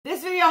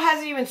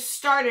hasn't even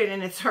started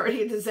and it's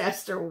already a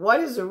disaster.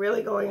 What is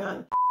really going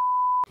on?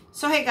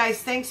 So hey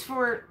guys, thanks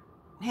for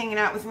hanging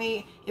out with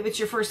me. If it's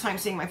your first time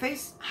seeing my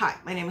face, hi,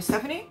 my name is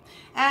Stephanie.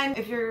 And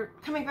if you're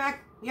coming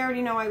back, you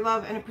already know I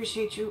love and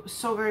appreciate you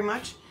so very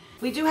much.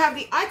 We do have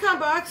the icon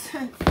box,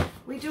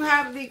 we do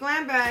have the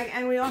Glam bag,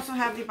 and we also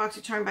have the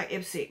Boxycharm by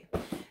Ipsy.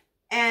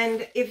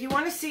 And if you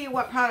want to see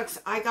what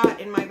products I got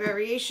in my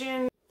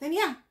variation, then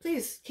yeah,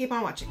 please keep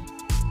on watching.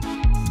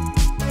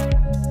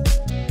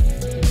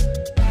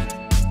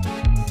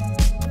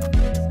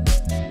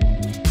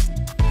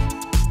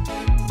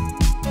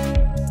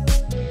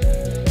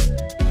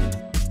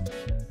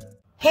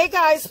 Hey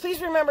guys,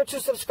 please remember to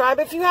subscribe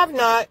if you have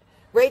not,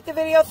 rate the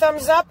video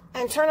thumbs up,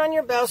 and turn on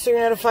your bell so you're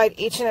notified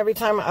each and every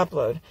time I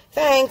upload.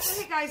 Thanks.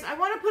 Hey guys, I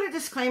want to put a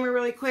disclaimer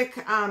really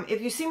quick.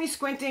 If you see me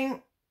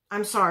squinting,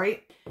 I'm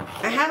sorry.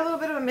 I had a little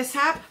bit of a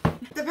mishap.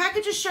 The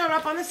packages showed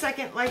up on the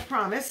 2nd, like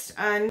promised,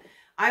 and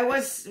I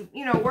was,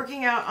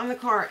 working out on the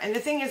car. And the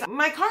thing is,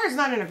 my car is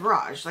not in a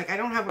garage. Like, I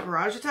don't have a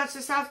garage attached to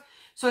this house,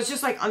 so it's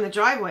just like on the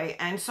driveway.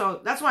 And so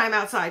that's why I'm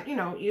outside,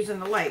 using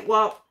the light.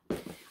 Well,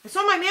 I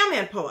saw my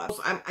mailman pull up.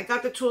 I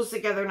got the tools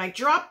together and I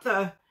dropped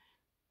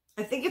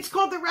I think it's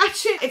called the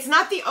ratchet. It's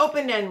not the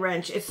open end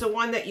wrench. It's the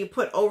one that you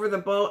put over the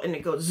bolt and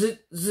it goes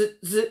zit, zit,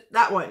 zit.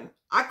 That one.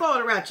 I call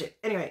it a ratchet.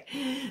 Anyway,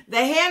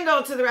 the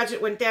handle to the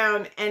ratchet went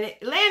down and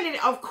it landed,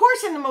 of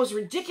course, in the most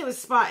ridiculous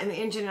spot in the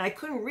engine, and I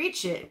couldn't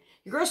reach it.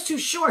 The girl's too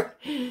short.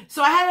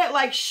 So I had it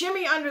like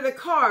shimmy under the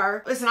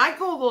car. Listen, I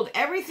Googled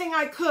everything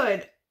I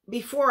could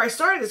before I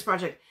started this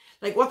project.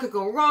 Like what could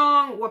go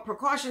wrong, what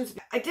precautions.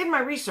 I did my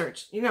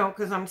research,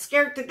 because I'm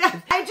scared to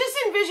death. I just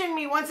envisioned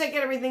me, once I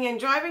get everything in,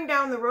 driving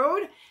down the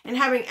road and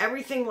having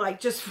everything like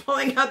just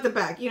falling out the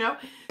back,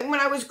 And when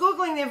I was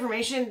Googling the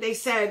information, they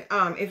said,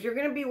 if you're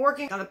going to be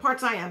working on the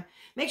parts I am,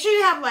 make sure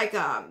you have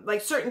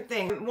like certain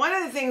things. One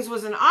of the things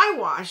was an eye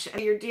wash,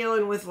 and you're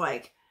dealing with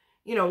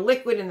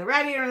liquid in the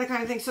radiator and that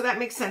kind of thing. So that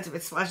makes sense if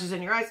it splashes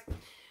in your eyes.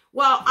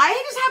 Well,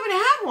 I just happen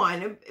to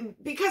have one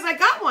because I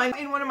got one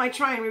in one of my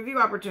try and review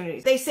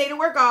opportunities. They say to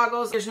wear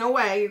goggles. There's no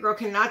way your girl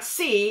cannot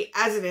see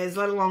as it is,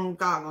 let alone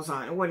goggles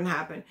on. It wouldn't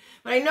happen.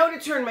 But I know to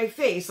turn my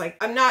face. Like,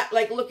 I'm not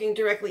like looking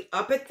directly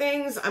up at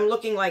things. I'm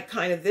looking like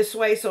kind of this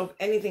way. So if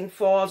anything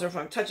falls or if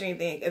I'm touching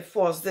anything, it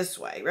falls this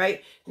way,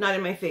 right? Not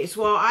in my face.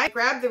 Well, I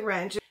grabbed the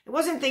wrench. I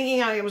wasn't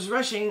thinking I was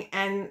rushing,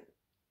 and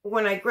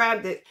when I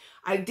grabbed it,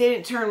 I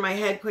didn't turn my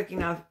head quick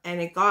enough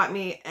and it got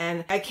me,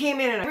 and I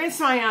came in and I rinsed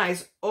my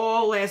eyes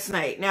all last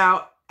night.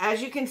 Now,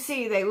 as you can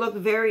see, they look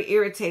very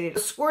irritated.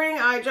 Squirting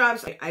eye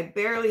drops, I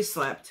barely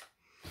slept.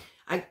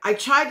 I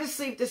tried to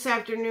sleep this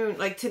afternoon,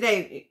 like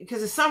today, because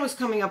the sun was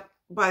coming up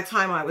by the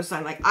time I was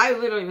done. Like, I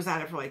literally was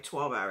at it for like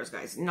 12 hours,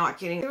 guys. Not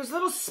kidding. There was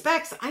little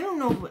specks. I don't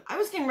know. I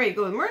was getting ready to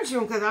go to the emergency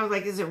room because I was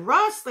like, is it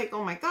rust? Like,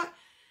 oh my God.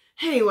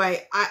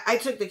 Anyway, I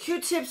took the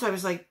Q-tips. I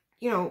was like,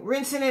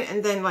 rinsing it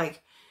and then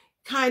like,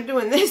 kind of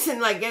doing this and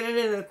like getting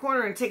it in the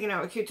corner and taking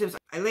out with Q-tips.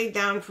 I laid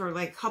down for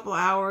like a couple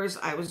hours.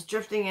 I was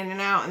drifting in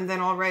and out, and then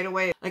all right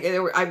away, like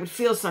I would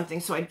feel something,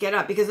 so I'd get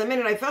up, because the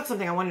minute I felt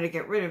something, I wanted to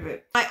get rid of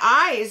it. My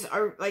eyes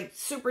are like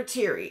super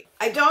teary.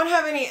 I don't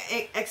have any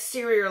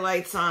exterior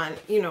lights on,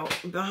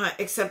 behind,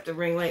 except the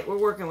ring light. We're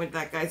working with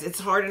that, guys. It's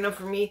hard enough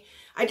for me.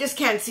 I just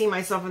can't see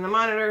myself in the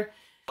monitor.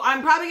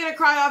 I'm probably going to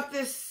cry off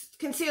this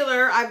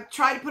concealer. I've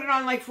tried to put it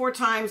on like 4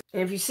 times.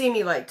 And if you see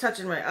me like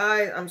touching my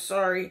eye, I'm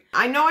sorry.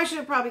 I know I should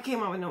have probably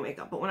came on with no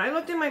makeup, but when I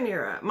looked in my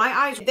mirror, my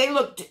eyes, they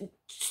looked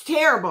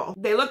terrible.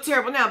 They look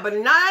terrible now, but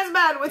not as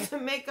bad with the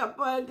makeup.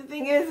 But the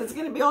thing is, it's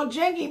going to be all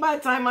janky by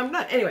the time I'm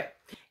done. Anyway,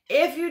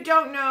 if you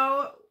don't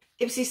know,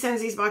 Ipsy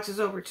sends these boxes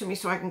over to me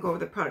so I can go over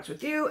the products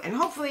with you and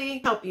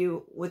hopefully help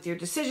you with your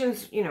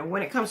decisions,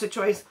 when it comes to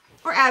choice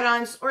or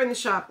add-ons or in the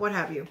shop, what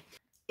have you.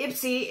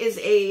 Ipsy is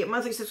a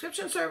monthly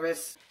subscription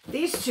service.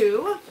 These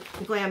two,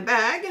 Glam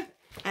bag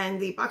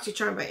and the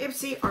Boxycharm by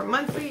Ipsy, are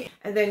monthly.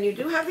 And then you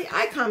do have the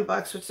icon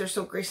box, which they're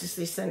so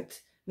graciously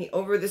sent me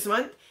over this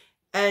month.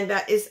 And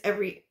that is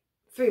every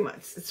 3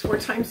 months. It's 4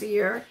 times a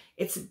year.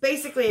 It's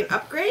basically an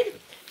upgrade.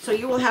 So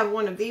you will have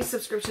one of these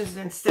subscriptions,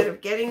 and instead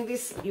of getting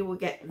this, you will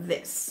get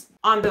this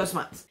on those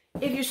months,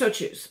 if you so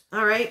choose.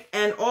 All right.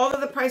 And all of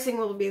the pricing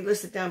will be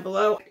listed down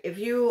below. If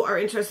you are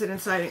interested in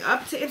signing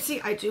up to Ipsy,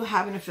 I do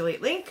have an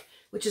affiliate link,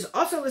 which is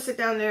also listed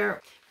down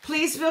there.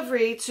 Please feel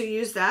free to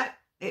use that.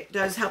 It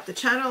does help the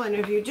channel. And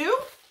if you do,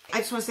 I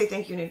just want to say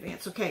thank you in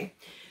advance, okay?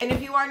 And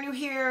if you are new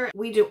here,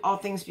 we do all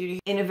things beauty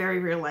in a very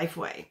real life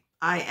way.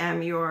 I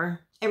am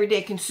your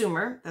everyday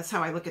consumer. That's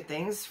how I look at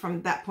things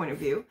from that point of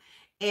view.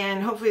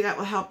 And hopefully that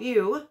will help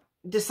you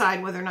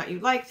decide whether or not you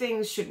like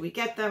things. Should we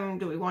get them?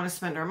 Do we want to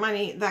spend our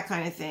money? That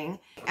kind of thing.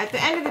 At the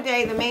end of the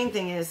day, the main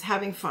thing is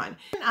having fun.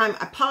 I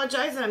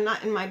apologize that I'm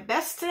not in my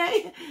best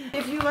today.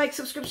 If you like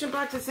subscription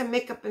boxes and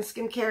makeup and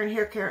skincare and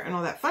hair care and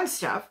all that fun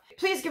stuff,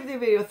 please give the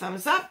video a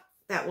thumbs up.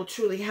 That will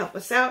truly help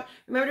us out.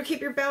 Remember to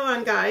keep your bell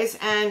on, guys,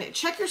 and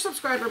check your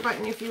subscriber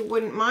button if you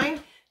wouldn't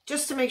mind,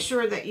 just to make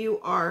sure that you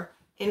are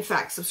in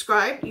fact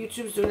subscribed.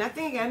 YouTube's doing that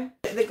thing again.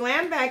 The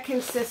Glam bag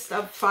consists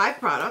of 5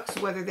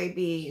 products, whether they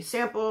be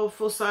sample,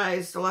 full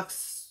size,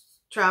 deluxe,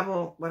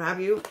 travel, what have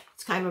you.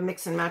 It's kind of a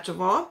mix and match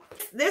of all.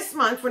 This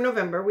month for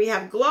November, we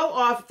have Glow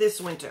Off This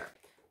Winter.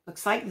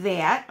 Looks like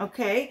that,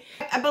 okay.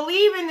 I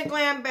believe in the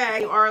Glam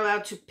bag, you are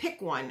allowed to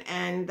pick one,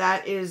 and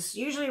that is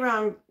usually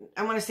around,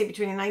 I want to say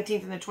between the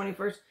 19th and the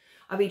 21st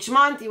of each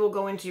month. You will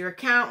go into your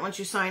account once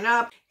you sign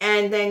up,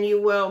 and then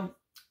you will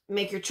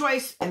make your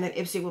choice, and then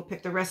Ipsy will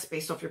pick the rest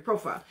based off your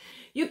profile.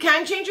 You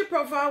can change your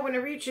profile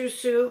whenever you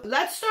choose to.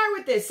 Let's start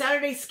with this,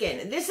 Saturday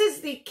Skin. This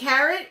is the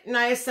Carrot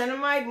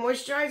Niacinamide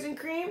Moisturizing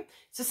Cream.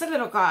 It's just a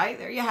little guy.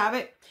 There you have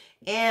it.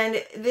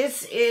 And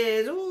this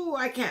is, ooh,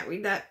 I can't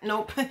read that.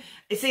 Nope.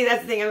 See,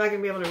 that's the thing. I'm not going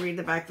to be able to read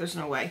the back. There's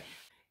no way.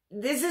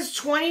 This is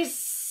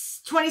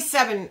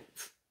 27,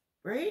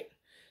 right?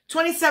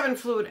 27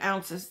 fluid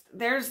ounces.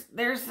 There.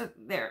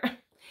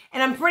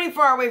 And I'm pretty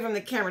far away from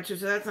the camera too,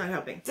 so that's not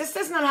helping. This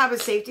does not have a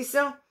safety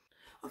seal.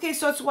 Okay,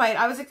 so it's white.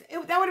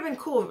 That would have been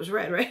cool if it was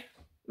red, right?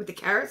 With the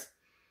carrots.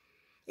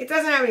 It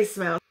doesn't have any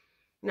smell.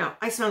 No,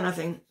 I smell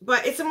nothing.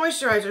 But it's a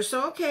moisturizer,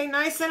 so okay,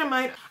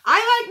 niacinamide.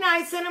 I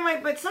like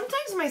niacinamide, but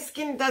sometimes my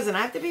skin doesn't.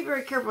 I have to be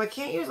very careful. I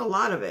can't use a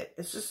lot of it.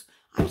 It's just,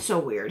 I'm so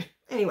weird.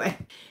 Anyway,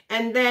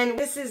 and then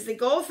this is the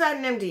Gold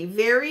Fountain MD.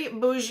 Very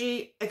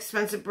bougie,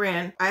 expensive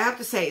brand. I have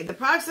to say, the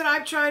products that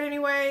I've tried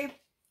anyway,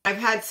 I've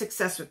had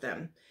success with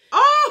them.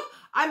 Oh,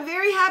 I'm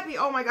very happy.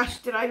 Oh my gosh,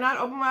 did I not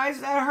open my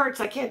eyes? That hurts.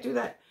 I can't do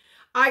that.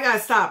 I gotta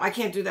stop. I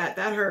can't do that.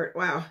 That hurt.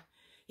 Wow.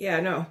 Yeah,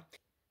 no.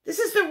 This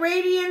is the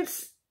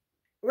Radiance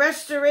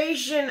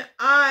Restoration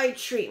Eye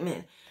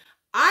Treatment.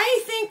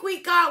 I think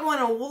we got one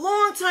a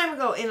long time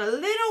ago in a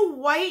little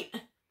white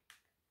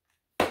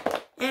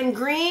and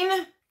green.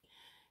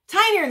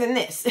 Tinier than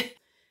this.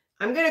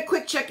 I'm going to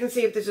quick check and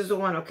see if this is the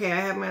one. Okay, I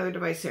have my other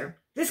device here.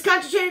 This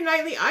concentrated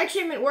nightly eye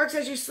treatment works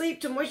as you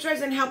sleep to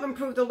moisturize and help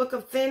improve the look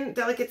of thin,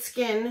 delicate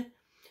skin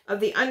of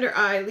the under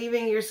eye,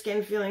 leaving your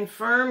skin feeling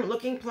firm,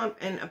 looking plump,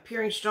 and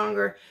appearing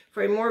stronger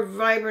for a more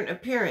vibrant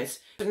appearance.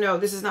 No,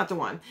 this is not the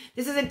one.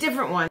 This is a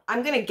different one.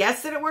 I'm going to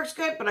guess that it works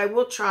good, but I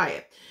will try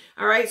it.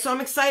 All right, so I'm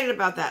excited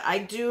about that. I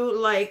do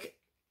like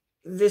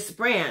this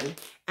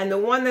brand, and the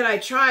one that I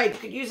tried, you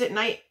could use it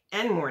night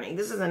and morning.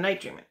 This is a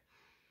night treatment.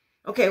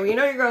 Okay, well, you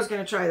know your girl's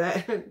going to try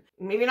that.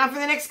 Maybe not for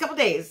the next couple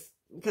days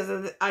because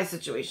of the eye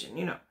situation,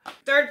 you know.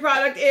 Third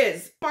product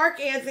is Marc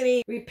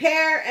Anthony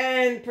Repair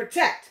and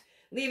Protect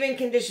Leave-In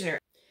Conditioner.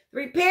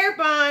 Repair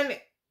Bond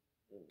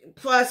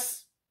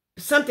plus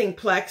something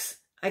Plex.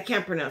 I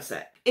can't pronounce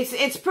that.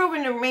 It's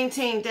proven to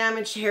maintain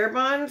damaged hair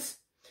bonds.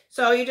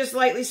 So you just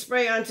lightly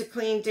spray onto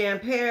clean,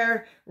 damp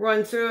hair,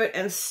 run through it,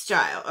 and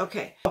style.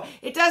 Okay.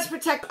 It does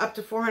protect up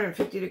to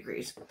 450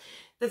 degrees.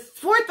 The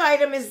fourth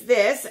item is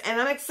this, and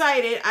I'm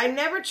excited. I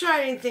never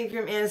tried anything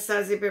from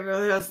Anastasia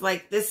Beverly Hills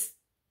like this,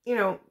 you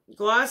know,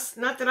 gloss.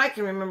 Not that I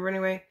can remember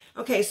anyway.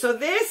 Okay, so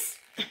this,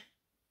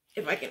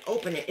 if I can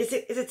open it, is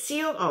it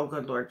sealed? Oh,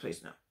 good Lord,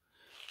 please no.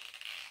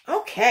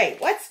 Okay,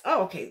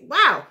 okay,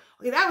 wow.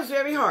 Okay, that was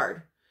very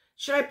hard.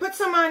 Should I put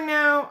some on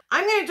now?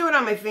 I'm going to do it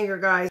on my finger,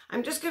 guys.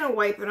 I'm just going to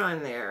wipe it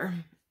on there.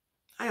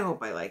 I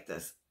hope I like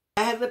this.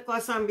 I had lip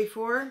gloss on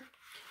before.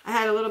 I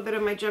had a little bit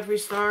of my Jeffree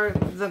Star,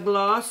 the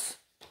gloss.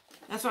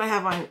 That's what I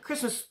have on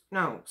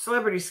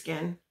Celebrity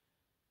Skin.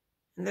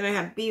 And then I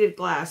have Beaded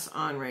Glass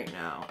on right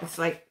now. It's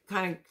like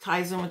kind of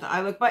ties in with the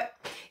eye look, but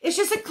it's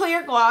just a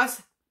clear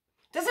gloss.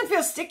 Doesn't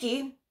feel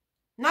sticky.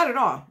 Not at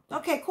all.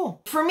 Okay,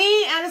 cool. For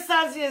me,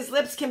 Anastasia's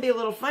lips can be a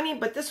little funny,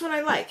 but this one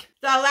I like.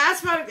 The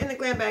last product in the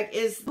Glam bag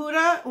is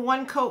Beaute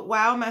One Coat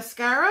Wow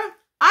Mascara.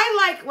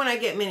 I like when I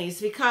get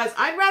minis because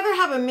I'd rather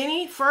have a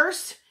mini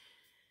first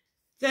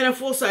than a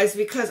full size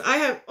because I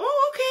have,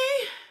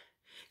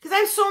 because I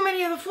have so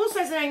many of the full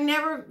size and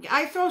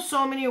I throw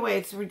so many away.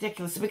 It's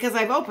ridiculous because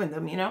I've opened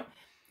them, you know.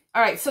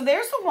 All right, so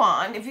there's the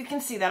wand. If you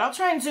can see that, I'll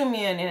try and zoom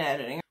in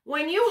editing.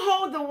 When you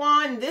hold the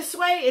wand this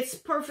way, it's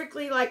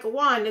perfectly like a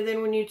wand. And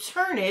then when you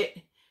turn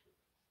it,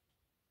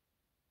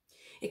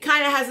 it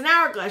kind of has an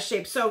hourglass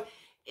shape. So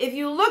if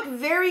you look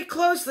very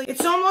closely,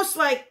 it's almost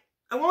like,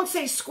 I won't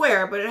say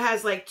square, but it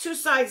has like two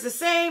sides the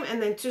same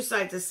and then two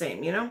sides the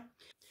same, you know?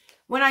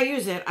 When I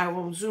use it, I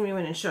will zoom you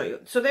in and show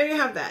you. So there you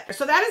have that.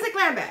 So that is the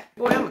Glam bag.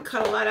 Boy, I'm going to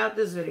cut a lot out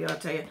this video, I'll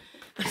tell you.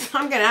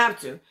 I'm going to have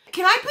to.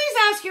 Can I please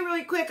ask you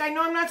really quick? I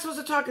know I'm not supposed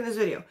to talk in this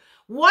video.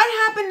 What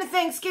happened to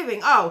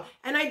Thanksgiving? Oh,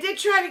 and I did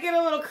try to get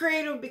a little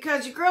creative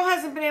because your girl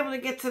hasn't been able to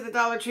get to the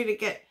Dollar Tree to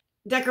get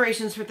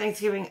decorations for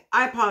Thanksgiving.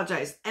 I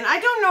apologize. And I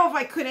don't know if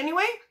I could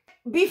anyway.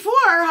 Before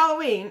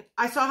Halloween,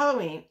 I saw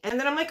Halloween. And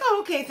then I'm like,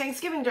 oh, okay,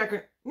 Thanksgiving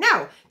decoration.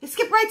 No, they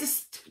skip right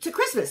to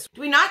Christmas.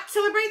 Do we not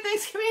celebrate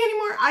Thanksgiving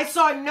anymore? I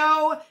saw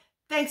no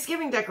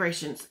Thanksgiving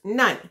decorations.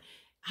 None.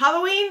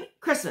 Halloween,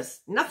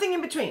 Christmas. Nothing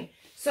in between.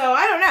 So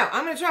I don't know.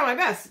 I'm going to try my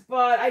best.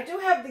 But I do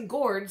have the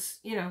gourds,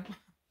 you know.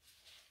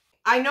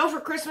 I know for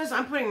Christmas,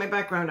 I'm putting my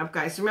background up,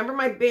 guys. Remember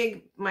my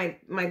background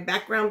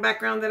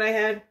that I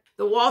had?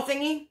 The wall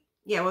thingy?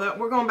 Yeah, well,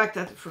 we're going back to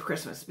that for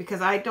Christmas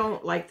because I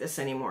don't like this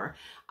anymore.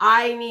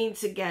 I need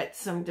to get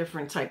some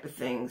different type of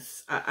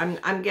things.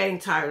 I'm getting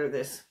tired of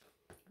this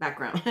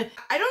background.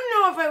 I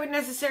don't know if I would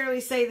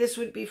necessarily say this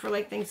would be for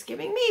like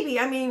Thanksgiving. Maybe.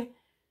 I mean,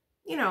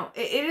 you know,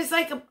 it is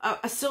like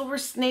a silver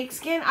snake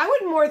skin. I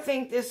would more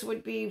think this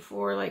would be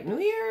for like New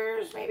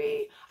Year's,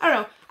 maybe. I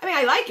don't know. I mean,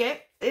 I like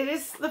it. It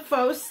is the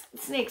faux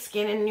snake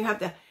skin, and you have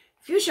the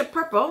fuchsia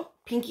purple,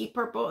 pinky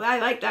purple. I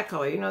like that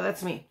color. You know,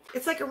 that's me.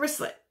 It's like a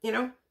wristlet, you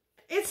know.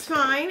 It's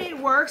fine. It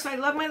works. I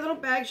love my little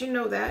bags. You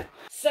know that.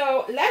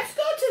 So let's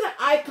go to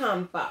the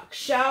icon box,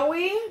 shall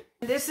we?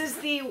 This is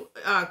the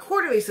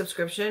quarterly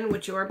subscription,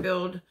 which you are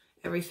billed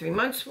every 3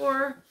 months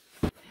for.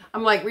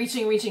 I'm like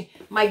reaching.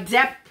 My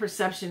depth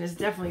perception is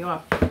definitely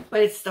off,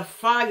 but it's the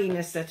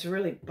fogginess that's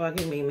really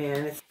bugging me,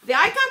 man. The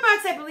icon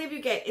box, I believe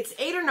you get, it's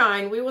 8 or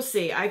 9. We will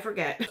see. I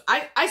forget.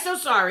 I'm so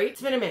sorry.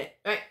 It's been a minute,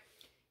 right?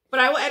 But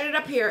I will edit it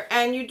up here,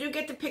 and you do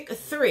get to pick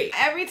 3.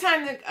 Every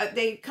time that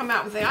they come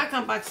out with the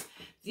icon box,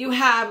 you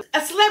have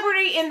a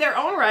celebrity in their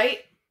own right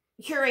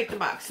curate the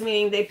box,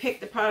 meaning they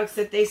pick the products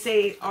that they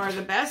say are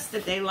the best,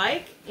 that they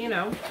like, you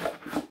know,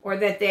 or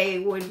that they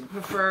would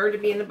prefer to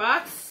be in the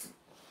box.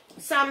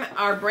 Some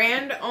are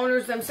brand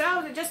owners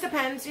themselves. It just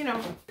depends, you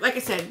know. Like I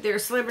said, they're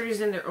celebrities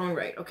in their own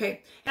right,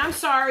 okay? And I'm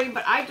sorry,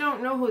 but I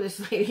don't know who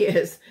this lady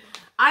is.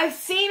 I've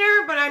seen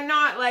her, but I'm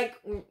not like,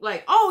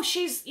 oh,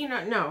 she's, you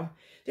know, no.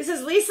 This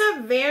is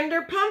Lisa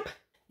Vanderpump.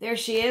 There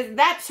she is.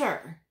 That's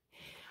her.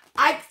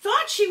 I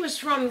thought she was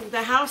from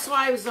the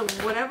Housewives of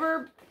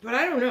whatever, but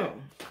I don't know.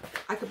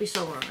 I could be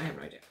so wrong. I have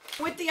no idea.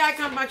 With the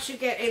icon box, you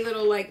get a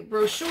little like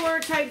brochure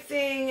type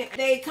thing.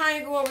 They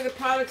kind of go over the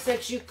products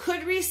that you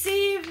could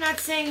receive. Not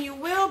saying you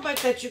will, but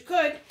that you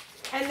could.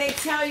 And they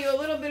tell you a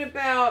little bit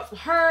about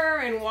her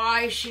and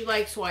why she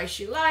likes.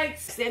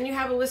 Then you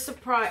have a list of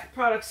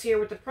products here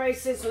with the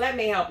prices. So that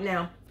may help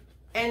now.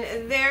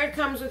 And there it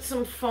comes with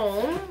some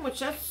foam, which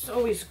that's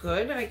always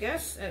good, I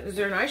guess. Is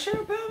there an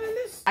eyeshadow palette in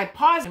this? I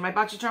paused in my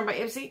Boxycharm by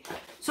Ipsy.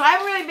 So I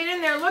haven't really been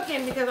in there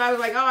looking because I was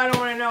like, oh, I don't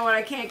want to know what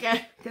I can't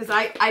get. Because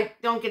I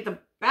don't get the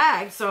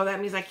bag, so that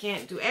means I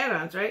can't do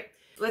add-ons, right?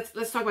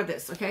 Let's talk about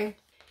this, okay?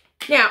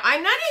 Now,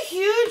 I'm not a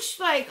huge,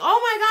 like, oh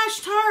my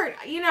gosh,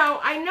 Tarte. You know,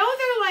 I know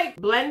they're like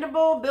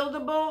blendable,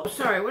 buildable.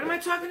 Sorry, what am I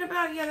talking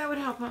about? Yeah, that would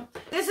help, huh?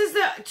 This is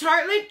the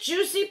Tartelette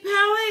Juicy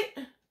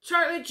palette.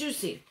 Tartelette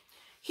Juicy.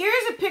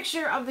 Here's a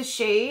picture of the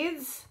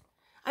shades.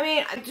 I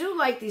mean, I do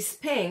like these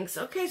pinks.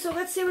 Okay, so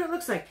let's see what it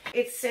looks like.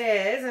 It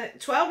says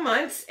 12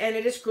 months, and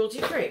it is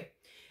cruelty-free.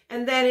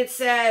 And then it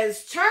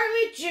says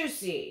Tartelette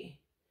Juicy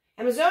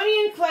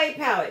Amazonian Clay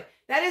Palette.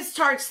 That is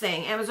Tarte's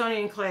thing,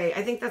 Amazonian Clay.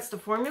 I think that's the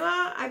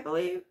formula, I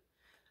believe.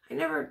 I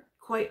never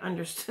quite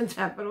understood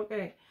that, but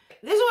okay.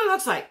 This is what it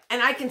looks like,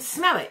 and I can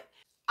smell it.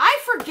 I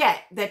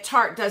forget that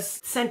Tarte does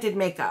scented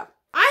makeup.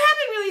 I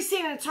haven't really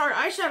seen a Tarte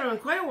eyeshadow in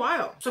quite a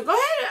while. So go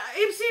ahead,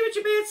 Ipsy, with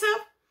your bad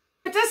self.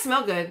 It does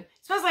smell good. It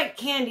smells like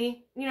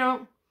candy, you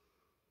know.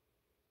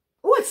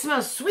 Oh, it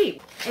smells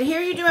sweet. And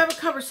here you do have a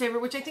cover saver,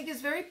 which I think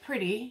is very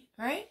pretty,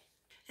 right?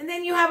 And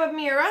then you have a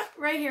mirror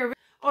right here.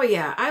 Oh,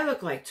 yeah, I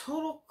look like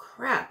total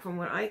crap from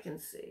what I can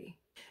see.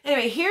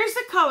 Anyway, here's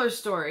the color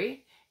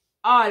story.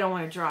 Oh, I don't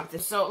want to drop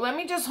this. So let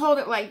me just hold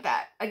it like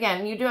that.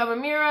 Again, you do have a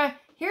mirror.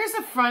 Here's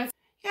the front.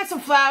 You got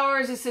some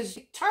flowers. It says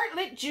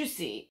Tartelette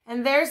Juicy.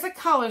 And there's the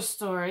color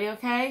story,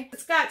 okay?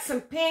 It's got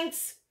some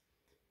pinks.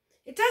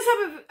 It does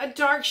have a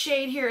dark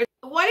shade here.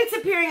 What it's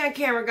appearing on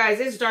camera,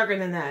 guys, is darker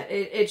than that.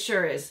 It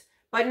sure is.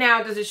 But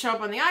now, does it show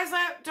up on the eyes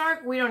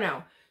dark? We don't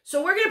know.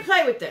 So we're going to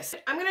play with this.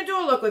 I'm going to do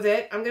a look with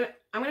it. I'm going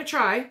to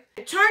try.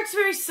 Tarte's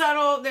very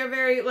subtle. They're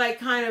very, like,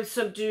 kind of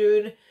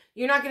subdued.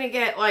 You're not going to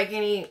get, like,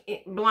 any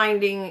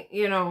blinding,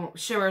 you know,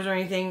 shimmers or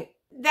anything.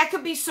 That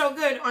could be so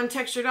good on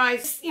textured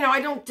eyes. You know,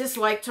 I don't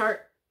dislike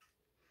Tarte.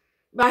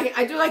 But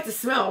I do like the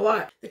smell a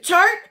lot. The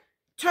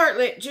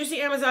Tartelette Juicy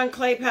Amazon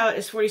Clay Palette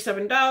is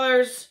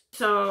 $47.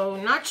 So,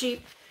 not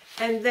cheap.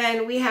 And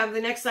then we have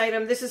the next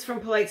item. This is from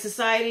Polite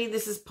Society.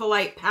 This is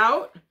Polite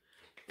Pout.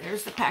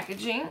 There's the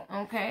packaging.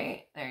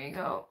 Okay, there you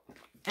go.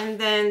 And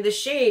then the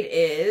shade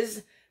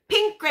is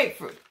Pink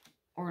Grapefruit.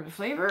 Or the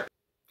flavor.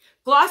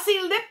 Glossy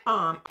Lip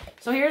Balm.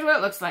 So here's what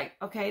it looks like.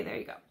 Okay, there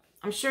you go.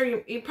 I'm sure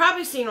you've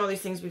probably seen all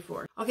these things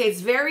before. Okay,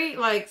 it's very,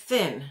 like,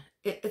 thin.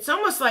 It's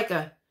almost like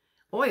a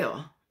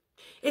oil.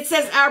 It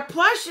says, our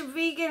plush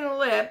vegan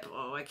lip,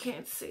 oh, I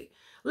can't see,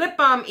 lip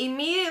balm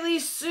immediately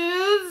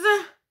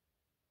soothes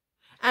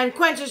and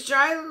quenches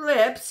dry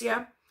lips,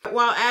 yeah,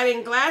 while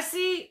adding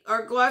glassy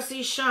or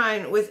glossy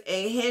shine with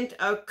a hint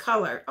of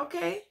color.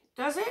 Okay,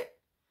 does it?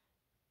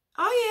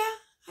 Oh,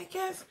 yeah, I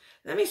guess.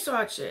 Let me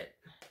swatch it.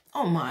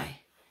 Oh, my.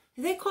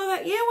 Did they call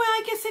that? Yeah, well,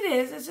 I guess it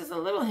is. It's just a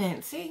little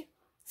hint, see?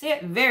 See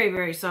it? Very,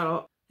 very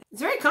subtle.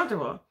 It's very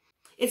comfortable.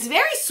 It's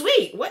very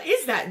sweet. What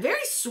is that?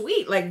 Very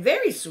sweet, like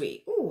very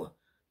sweet. Ooh.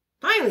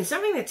 Finally,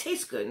 something that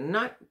tastes good and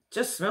not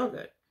just smell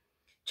good.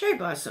 Cherry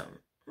blossom.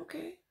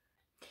 Okay.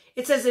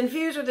 It says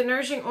infused with a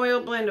nourishing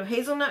oil blend of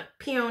hazelnut,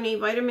 peony,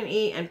 vitamin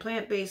E, and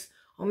plant-based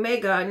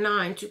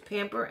omega-9 to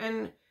pamper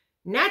and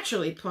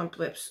naturally plump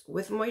lips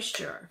with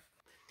moisture.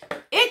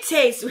 It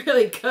tastes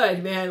really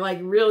good, man. Like,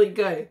 really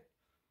good.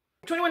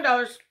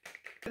 $21.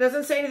 It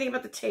doesn't say anything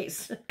about the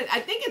taste. I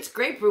think it's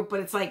grapefruit,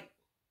 but it's like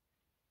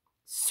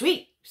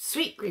sweet,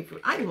 sweet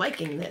grapefruit. I'm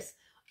liking this.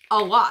 a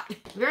lot.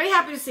 Very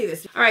happy to see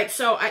this. All right,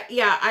 so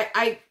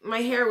my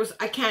hair was,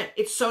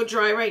 it's so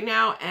dry right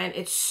now and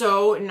it's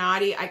so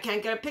knotty. I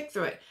can't get a pick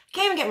through it. I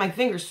can't even get my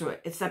fingers through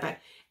it. It's that bad.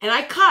 And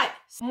I cut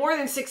more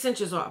than 6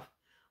 inches off.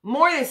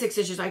 More than 6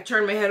 inches. I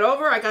turned my head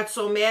over. I got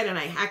so mad and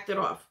I hacked it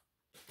off.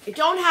 I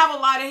don't have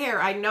a lot of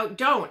hair. I know,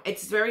 don't.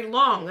 It's very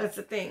long. That's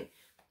the thing.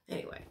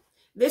 Anyway,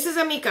 this is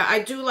Amika. I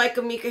do like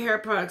Amika hair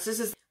products. This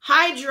is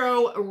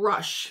Hydro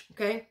Rush,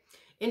 okay?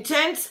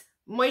 Intense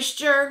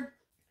Moisture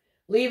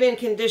Leave-In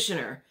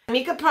Conditioner.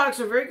 Amika products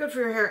are very good for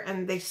your hair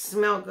and they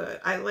smell good.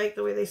 I like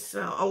the way they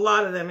smell. A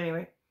lot of them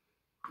anyway.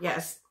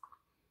 Yes.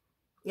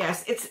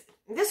 Yes, this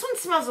one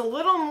smells a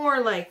little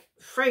more like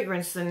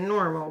fragrance than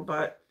normal,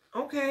 but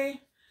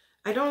okay.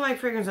 I don't like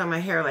fragrance on my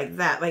hair like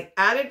that. Like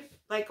added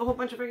like a whole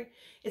bunch of fragrance.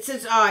 It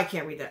says, oh, I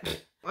can't read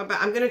that. But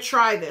I'm going to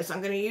try this.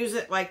 I'm going to use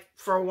it like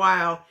for a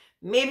while.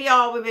 Maybe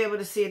I'll be able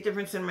to see a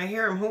difference in my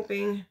hair. I'm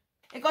hoping.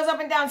 It goes up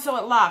and down so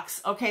it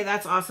locks. Okay,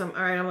 that's awesome.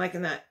 All right, I'm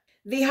liking that.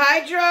 The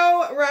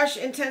Hydro Rush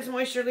Intense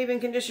Moisture Leave-In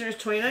Conditioner is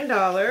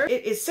 $29.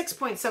 It is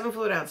 6.7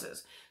 fluid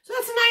ounces. So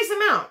that's a nice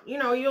amount. You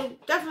know, you'll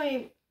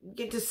definitely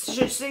get to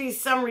see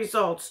some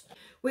results.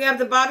 We have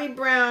the Bobbi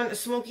Brown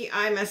Smoky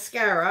Eye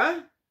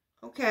Mascara.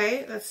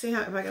 Okay, let's see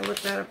if I can look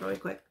that up really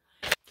quick.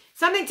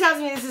 Something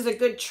tells me this is a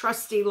good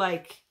trusty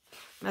like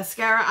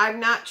mascara. I've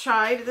not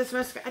tried this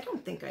mascara. I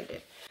don't think I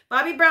did.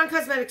 Bobbi Brown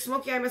Cosmetics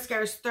Smoky Eye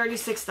Mascara is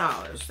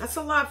 $36. That's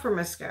a lot for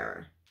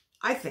mascara,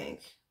 I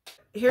think.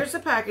 Here's the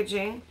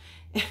packaging.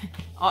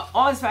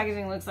 All his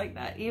packaging looks like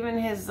that. Even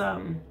his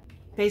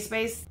face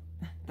base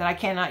that I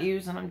cannot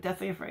use and I'm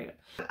deathly afraid of.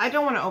 I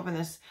don't want to open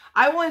this.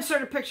 I will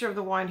insert a picture of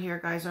the wand here,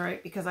 guys, all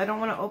right? Because I don't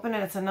want to open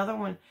it. It's another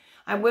one.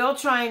 I will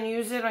try and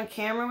use it on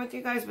camera with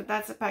you guys, but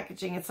that's the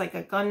packaging. It's like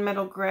a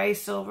gunmetal gray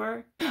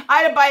silver.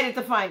 I had to bite it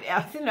to find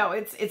out. No,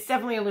 it's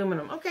definitely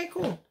aluminum. Okay,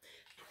 cool.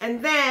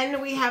 And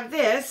then we have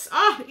this.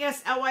 Oh,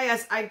 yes,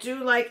 LYS. I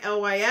do like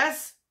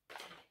LYS.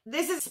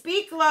 This is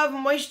Speak Love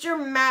Moisture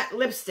Matte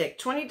Lipstick,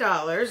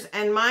 $20.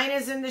 And mine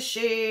is in the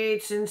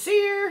shade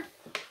Sincere.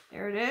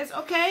 There it is.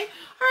 Okay.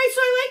 All right,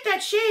 so I like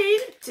that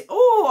shade.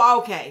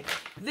 Oh, okay.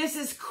 This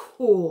is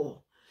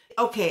cool.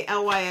 Okay,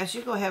 LYS,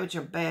 you go ahead with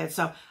your bad.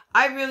 So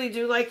I really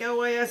do like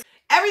LYS.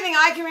 Everything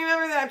I can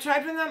remember that I've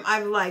tried from them,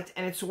 I've liked,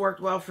 and it's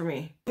worked well for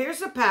me. Here's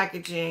the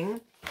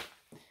packaging.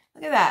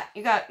 Look at that.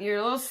 You got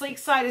your little sleek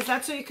side. Is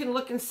that so you can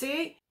look and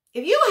see?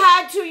 If you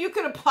had to, you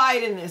could apply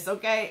it in this,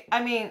 okay?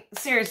 I mean,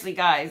 seriously,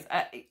 guys.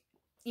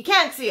 You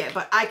can't see it,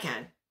 but I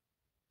can.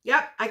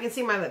 Yep, I can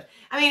see my lips.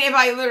 I mean, if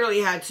I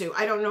literally had to.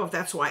 I don't know if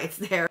that's why it's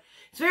there.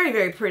 It's very,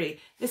 very pretty.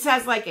 This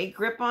has like a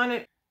grip on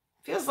it.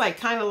 Feels like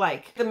kind of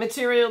like the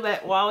material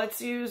that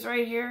wallets use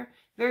right here.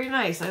 Very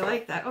nice. I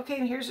like that. Okay,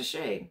 and here's the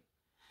shade.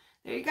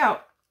 There you go.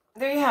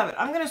 There you have it.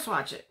 I'm going to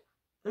swatch it.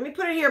 Let me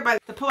put it here by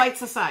the Polite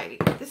Society.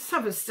 This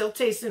stuff is still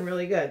tasting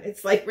really good.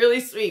 It's like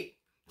really sweet.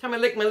 Every time I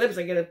lick my lips,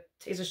 I get a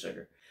taste of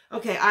sugar.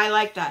 Okay, I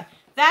like that.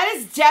 That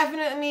is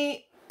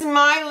definitely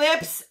my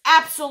lips.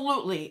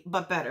 Absolutely,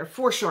 but better.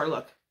 For sure.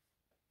 Look.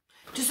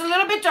 Just a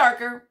little bit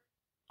darker.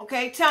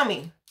 Okay, tell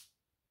me.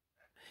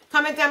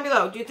 Comment down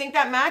below. Do you think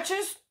that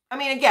matches? I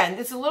mean, again,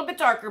 it's a little bit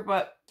darker,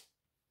 but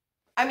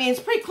I mean, it's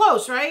pretty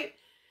close, right?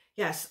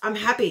 Yes, I'm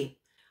happy.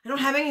 I don't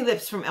have any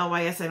lips from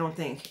LYS, I don't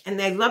think. And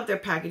they love their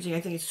packaging.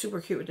 I think it's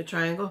super cute with the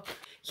triangle.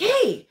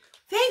 Yay!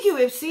 Thank you,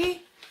 Ipsy.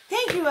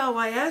 Thank you,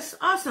 LYS.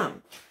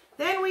 Awesome.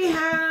 Then we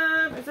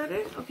have, is that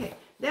it? Okay.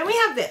 Then we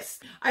have this.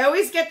 I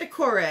always get the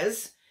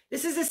Corez.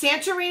 This is a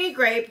Santorini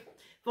Grape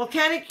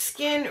Volcanic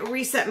Skin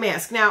Reset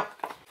Mask. Now,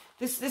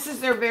 this is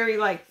their very,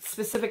 like,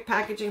 specific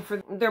packaging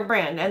for their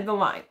brand and the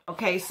line.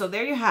 Okay, so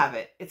there you have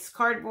it. It's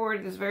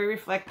cardboard. It's very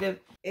reflective.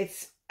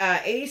 It's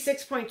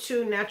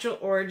 86.2 natural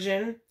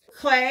origin.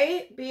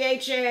 Clay,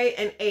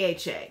 BHA, and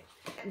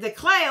AHA. The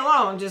clay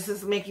alone just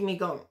is making me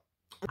go.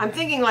 I'm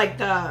thinking like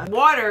the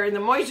water and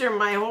the moisture in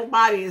my whole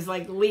body is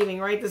like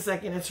leaving right this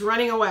second. It's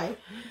running away.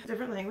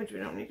 Different language. We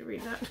don't need to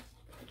read that.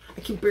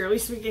 I can barely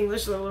speak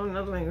English, let alone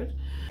another language.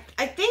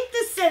 I think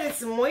this said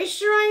it's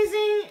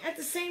moisturizing at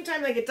the same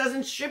time, like it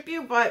doesn't strip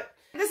you, but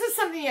this is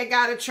something you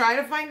gotta try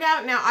to find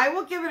out. Now, I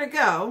will give it a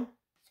go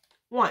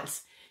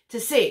once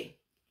to see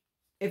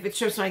if it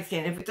strips my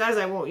skin. If it does,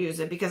 I won't use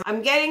it because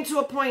I'm getting to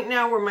a point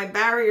now where my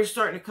barrier is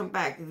starting to come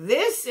back.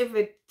 This, if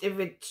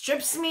it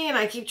strips me and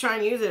I keep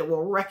trying to use it, it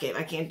will wreck it.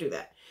 I can't do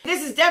that.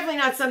 This is definitely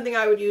not something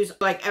I would use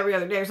like every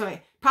other day or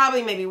something.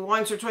 Probably maybe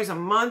once or twice a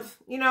month,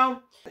 you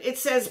know. It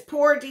says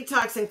pore,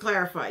 detox, and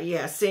clarify.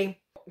 Yeah, see?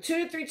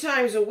 2 to 3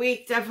 times a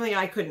week. Definitely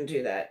I couldn't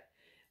do that.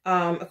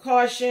 A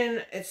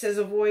caution. It says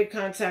avoid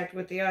contact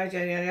with the eyes.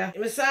 Yada, yada, yada.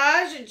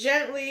 Massage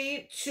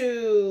gently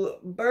to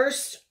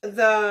burst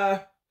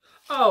the...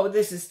 Oh,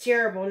 this is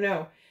terrible.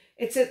 No.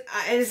 It says,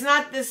 and it's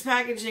not this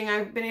packaging.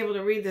 I've been able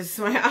to read this.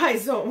 My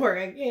eyes don't work.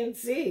 I can't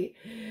see.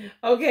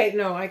 Okay,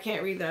 no, I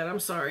can't read that. I'm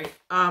sorry.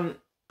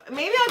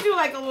 Maybe I'll do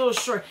like a little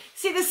short.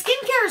 See, the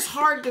skincare is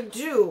hard to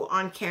do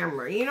on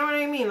camera. You know what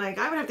I mean? Like,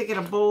 I would have to get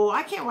a bowl.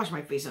 I can't wash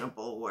my face in a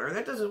bowl of water.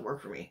 That doesn't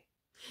work for me.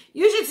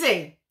 You should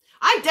see.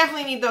 I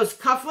definitely need those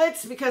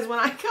cufflets because when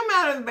I come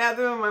out of the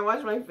bathroom and I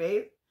wash my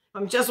face,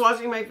 I'm just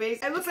washing my face.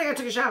 It looks like I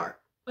took a shower.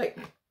 Like,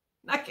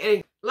 not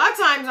kidding. A lot of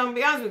times, I'm gonna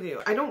be honest with you,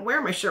 I don't wear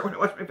my shirt when I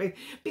wash my face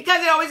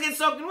because it always gets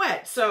soaked and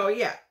wet. So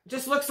yeah,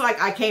 just looks like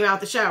I came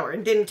out the shower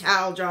and didn't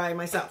towel dry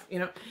myself, you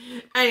know.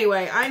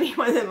 Anyway, I need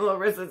one of them little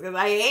wristlets because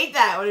I hate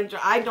that when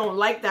I don't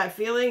like that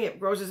feeling. It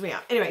grosses me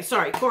out. Anyway,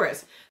 sorry,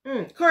 Chorus.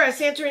 Chorus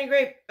Santorini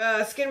Grape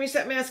Skin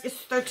Reset Mask is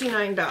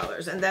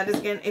 $39, and that is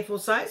again a full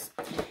size.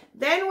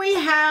 Then we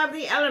have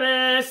the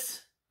Elemis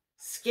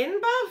Skin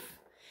Buff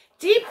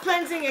Deep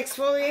Cleansing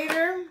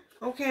Exfoliator.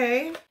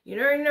 Okay, you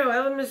already know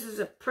Elemis is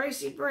a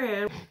pricey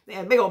brand. They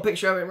have a big old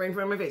picture of it right in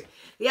front of my face.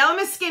 The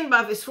Elemis Skin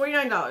Buff is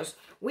 $49.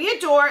 We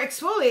adore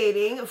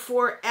exfoliating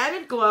for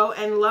added glow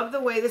and love the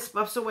way this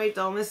buffs away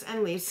dullness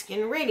and leaves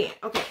skin radiant.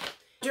 Okay,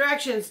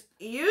 directions.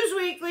 Use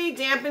weekly,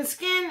 dampen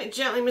skin,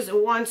 gently mist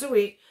once a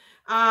week.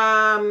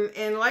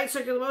 In light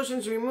circular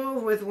motions,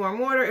 remove with warm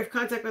water. If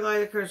contact with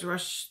light occurs,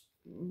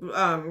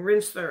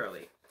 rinse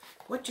thoroughly.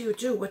 What do you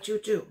do? What do you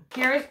do?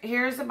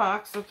 Here's the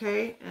box,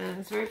 okay? And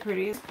it's very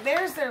pretty.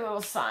 There's their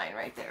little sign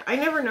right there. I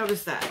never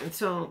noticed that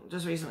until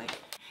just recently.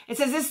 It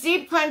says this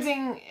deep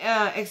cleansing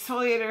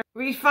exfoliator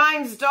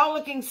refines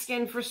dull-looking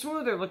skin for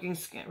smoother-looking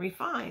skin.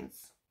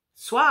 Refines.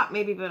 Swap,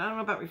 maybe, but I don't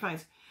know about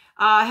refines.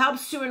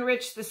 Helps to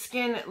enrich the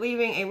skin,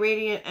 leaving a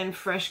radiant and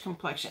fresh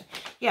complexion.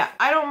 Yeah,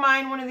 I don't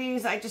mind one of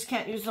these. I just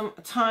can't use them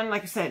a ton.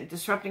 Like I said,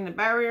 disrupting the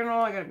barrier and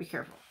all. I gotta be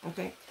careful,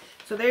 okay?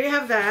 So there you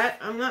have that.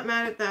 I'm not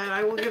mad at that.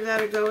 I will give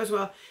that a go as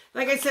well.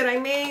 Like I said, I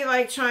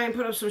may try and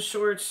put up some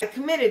shorts. I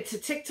committed to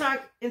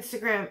TikTok,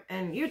 Instagram,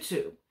 and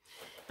YouTube.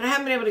 But I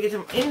haven't been able to get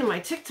them into my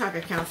TikTok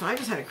account, so I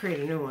just had to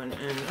create a new one.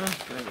 And, oh,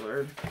 good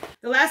Lord.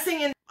 The last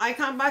thing in the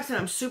icon box, and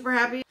I'm super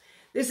happy.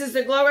 This is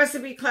the Glow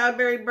Recipe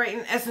Cloudberry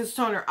Brighten Essence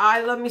Toner.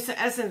 I love me some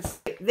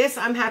Essence. This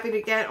I'm happy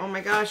to get. Oh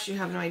my gosh, you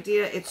have no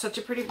idea. It's such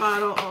a pretty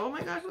bottle. Oh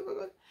my gosh, look, look,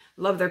 look.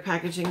 Love their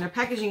packaging. Their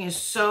packaging is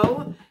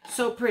so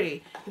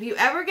pretty. If you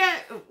ever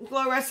get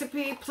Glow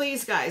Recipe,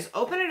 please guys,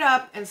 open it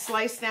up and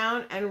slice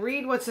down and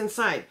read what's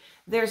inside.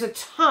 There's a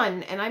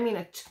ton, and I mean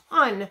a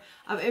ton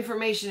of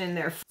information in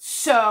there.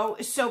 So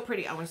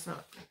pretty. I want to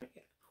smell it.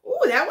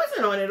 Oh, that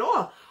wasn't on at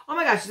all. Oh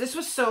my gosh, this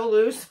was so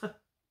loose. Look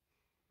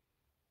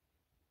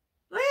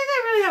at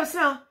that, really have a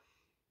smell.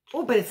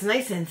 Oh, but it's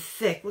nice and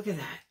thick. Look at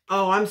that.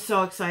 Oh, I'm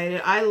so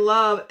excited. I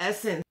love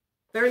Essence.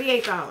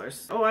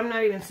 $38. Oh, I'm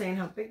not even saying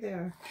how big they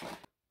are.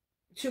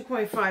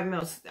 2.5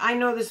 mils. I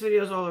know this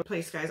video is all over the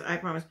place, guys. I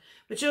promise.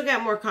 But you'll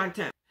get more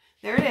content.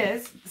 There it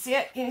is. See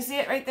it? Can you see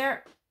it right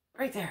there?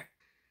 Right there.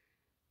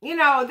 You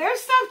know, their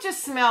stuff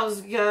just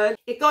smells good.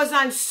 It goes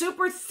on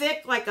super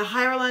thick like a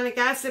hyaluronic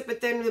acid,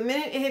 but then the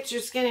minute it hits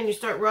your skin and you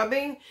start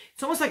rubbing,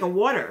 it's almost like a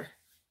water.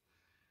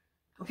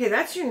 Okay,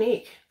 that's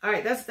unique. All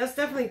right, that's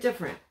definitely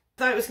different.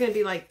 I thought it was going to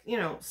be like, you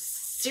know,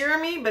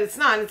 serumy, but it's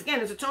not.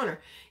 It's a toner.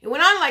 It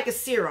went on like a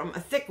serum, a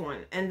thick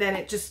one, and then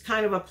it just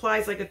kind of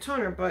applies like a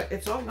toner, but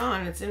it's all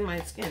gone. It's in my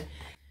skin.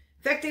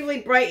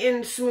 Effectively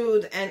brighten,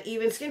 smooth, and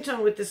even skin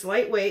tone with this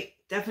lightweight,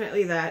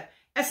 definitely that,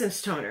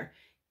 Essence Toner.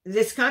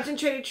 This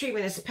concentrated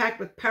treatment is packed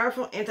with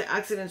powerful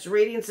antioxidants,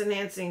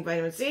 radiance-enhancing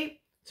vitamin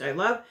C, which I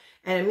love,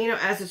 and amino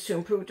acids to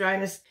improve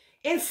dryness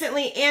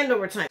instantly and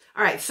over time.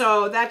 All right,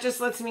 so that just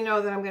lets me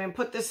know that I'm going to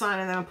put this on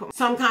and then I'll put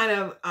some kind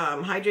of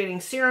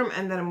hydrating serum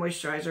and then a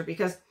moisturizer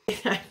because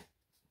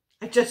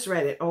I just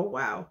read it. Oh,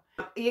 wow.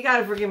 You got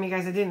to forgive me,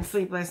 guys. I didn't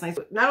sleep last night.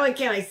 Not only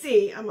can I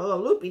see, I'm a little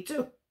loopy,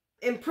 too.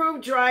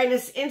 Improve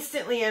dryness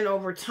instantly and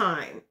over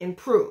time.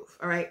 Improve,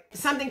 all right?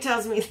 Something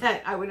tells me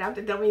that I would have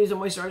to definitely use a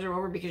moisturizer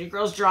over because your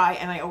girl's dry,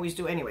 and I always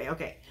do anyway.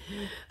 Okay.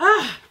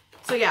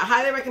 So, yeah,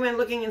 highly recommend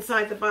looking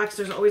inside the box.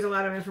 There's always a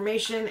lot of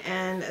information,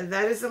 and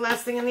that is the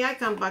last thing in the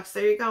icon box.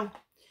 There you go.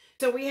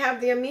 So, we have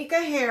the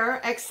Amika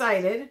Hair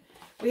Excited.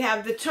 We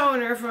have the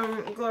toner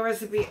from Glow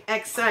Recipe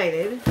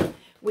Excited.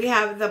 We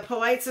have the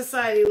Polite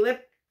Society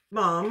Lip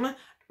Balm.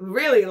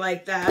 Really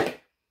like that.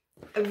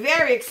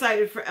 Very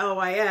excited for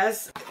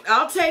LYS.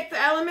 I'll take the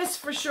Elemis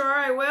for sure.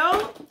 I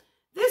will.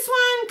 This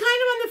one, kind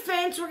of on the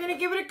fence. We're going to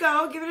give it a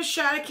go. Give it a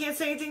shot. I can't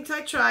say anything until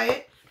I try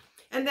it.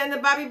 And then the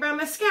Bobbi Brown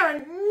Mascara.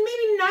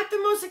 Maybe not the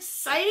most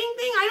exciting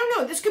thing. I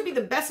don't know. This could be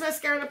the best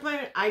mascara on the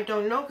planet. I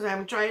don't know because I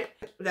haven't tried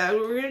it. That's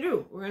what we're going to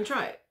do. We're going to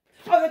try it.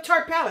 Oh, the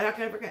Tarte palette. How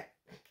can I forget?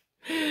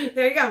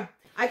 There you go.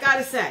 I got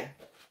to say,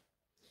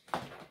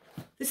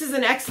 this is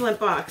an excellent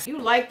box. If you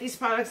like these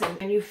products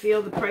and you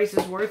feel the price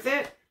is worth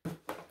it,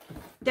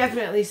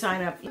 definitely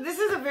sign up. This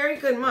is a very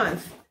good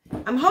month.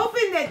 I'm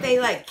hoping that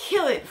they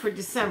kill it for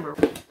December.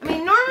 I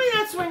mean, normally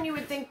that's when you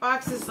would think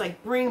boxes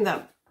bring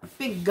the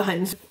big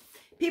guns.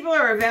 People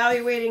are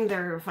evaluating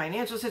their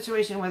financial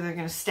situation, whether they're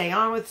going to stay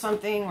on with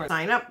something or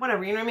sign up,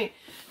 whatever, you know what I mean?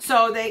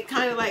 So they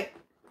kind of I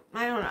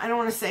don't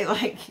want to say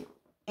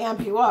amp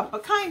you up,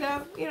 but kind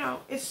of, you know,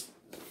 it's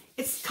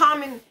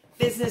common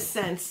business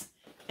sense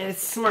and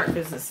it's smart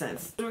business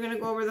sense. We're going to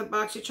go over the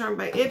Boxycharm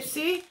by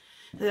Ipsy.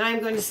 And then I'm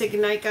going to say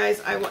goodnight,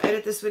 guys. I will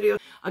edit this video.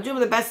 I'll do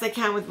the best I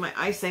can with my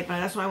eyesight, but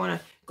that's why I want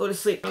to go to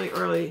sleep really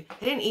early.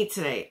 I didn't eat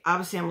today.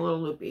 Obviously, I'm a little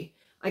loopy.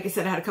 Like I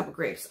said, I had a couple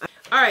grapes.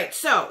 All right,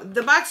 so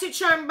the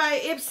Boxycharm by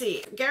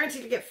Ipsy.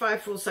 Guaranteed to get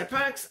 5 full-size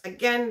products.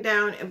 Again,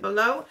 down and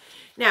below.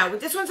 Now,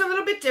 this one's a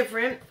little bit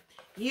different.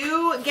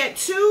 You get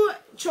 2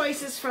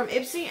 choices from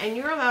Ipsy, and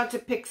you're allowed to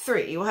pick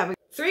 3. You'll have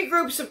 3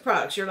 groups of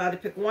products. You're allowed to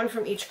pick 1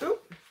 from each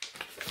group.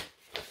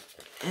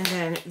 And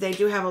then they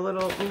do have a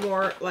little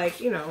more,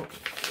 like, you know,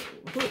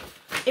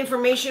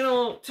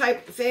 informational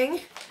type thing.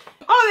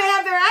 Oh, they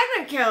have their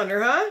advent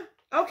calendar, huh?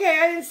 Okay,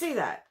 I didn't see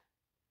that.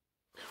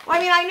 Well,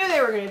 I mean, I knew they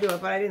were going to do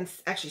it, but I didn't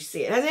actually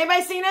see it. Has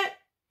anybody seen it?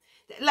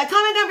 Like,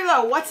 comment down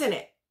below. What's in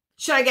it?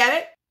 Should I get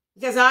it?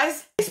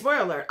 Because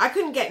spoiler alert, I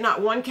couldn't get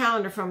not 1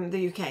 calendar from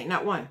the UK.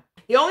 Not 1.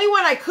 The only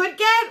one I could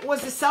get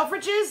was the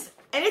Selfridges,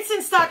 and it's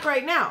in stock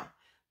right now.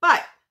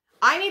 But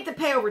I need to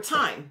pay over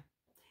time,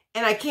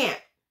 and I can't.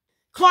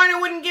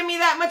 Klarna wouldn't give me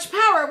that much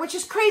power, which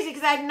is crazy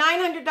because I had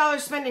 $900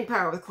 spending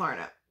power with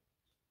Klarna.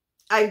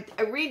 I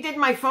redid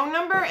my phone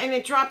number and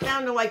it dropped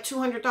down to like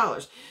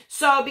 $200.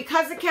 So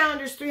because the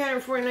calendar's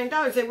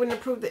 $349, they wouldn't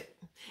approve it.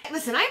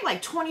 Listen, I have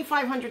like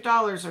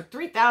 $2,500 or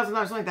 $3,000,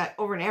 something like that,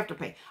 over an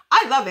Afterpay.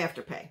 I love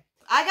Afterpay.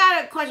 I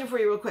got a question for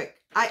you real quick.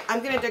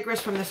 I'm going to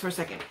digress from this for a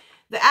second.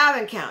 The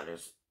advent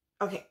calendars.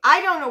 Okay,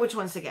 I don't know which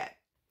ones to get.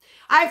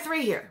 I have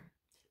 3 here.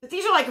 But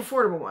these are like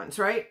affordable ones,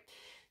 right?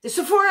 The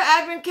Sephora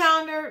Advent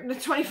Calendar, the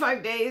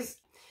 25 days.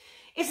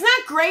 It's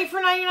not great for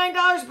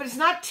 $99, but it's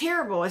not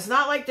terrible. It's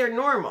not like they're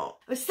normal.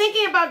 I was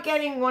thinking about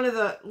getting one of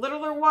the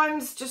littler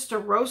ones just to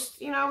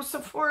roast, you know,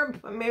 Sephora,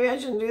 but maybe I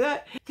shouldn't do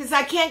that because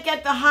I can't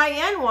get the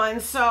high-end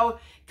ones. So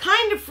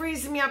kind of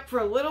frees me up for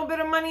a little bit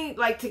of money,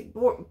 like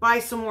to buy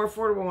some more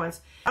affordable ones.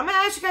 I'm going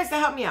to ask you guys to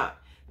help me out.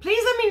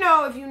 Please let me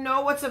know if you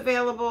know what's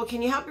available.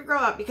 Can you help your girl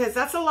out? Because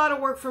that's a lot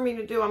of work for me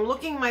to do. I'm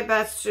looking my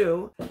best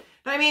too.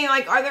 But I mean,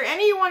 like, are there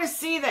any you want to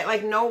see that,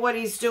 like,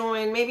 nobody's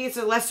doing? Maybe it's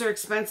a lesser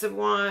expensive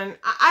one.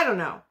 I don't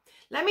know.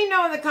 Let me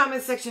know in the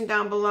comment section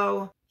down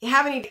below. You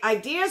have any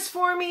ideas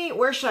for me?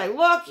 Where should I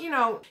look? You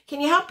know,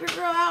 can you help your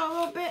girl out a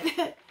little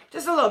bit?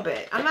 Just a little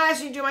bit. I'm not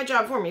asking you to do my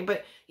job for me,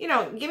 but, you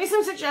know, give me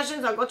some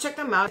suggestions. I'll go check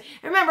them out.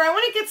 And remember, I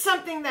want to get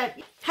something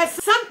that has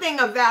something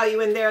of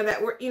value in there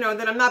that, you know,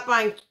 that I'm not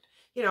buying,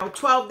 you know,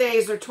 12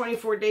 days or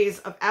 24 days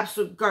of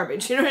absolute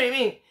garbage. You know what I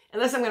mean?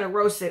 Unless I'm going to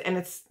roast it and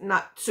it's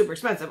not super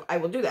expensive, I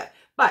will do that.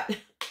 But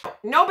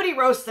nobody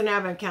roasts an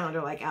advent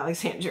calendar like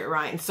Alexandria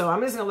Ryan, so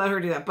I'm just going to let her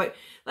do that. But,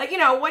 like, you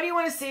know, what do you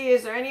want to see?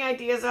 Is there any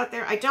ideas out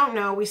there? I don't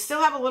know. We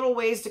still have a little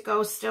ways to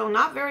go still.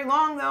 Not very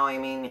long, though. I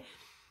mean,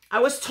 I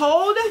was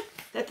told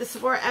that the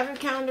Sephora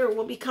advent calendar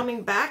will be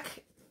coming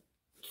back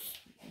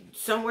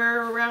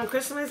somewhere around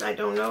Christmas. I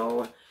don't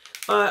know.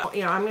 But,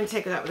 you know, I'm going to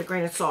take that with a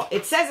grain of salt.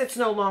 It says it's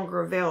no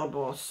longer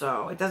available,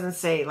 so it doesn't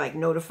say, like,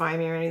 notify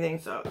me or anything,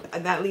 so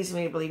that leads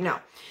me to believe no.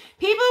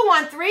 People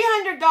want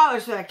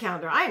 $300 for that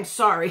calendar. I am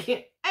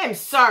sorry. I am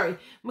sorry.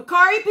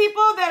 Macari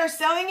people that are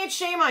selling it,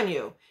 shame on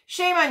you.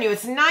 Shame on you.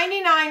 It's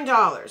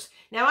 $99.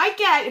 Now, I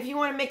get if you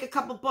want to make a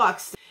couple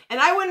bucks,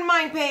 and I wouldn't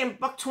mind paying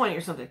 $1.20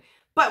 or something.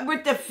 But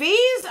with the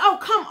fees, oh,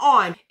 come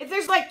on. If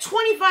there's like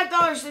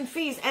 $25 in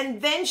fees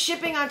and then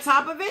shipping on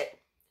top of it,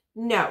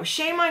 no,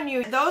 shame on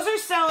you. Those are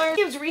sellers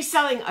who's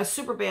reselling a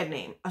super bad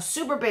name. A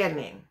super bad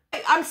name.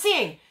 I'm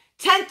seeing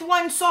 10th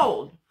one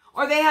sold.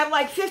 Or they have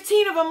like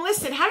 15 of them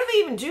listed. How do they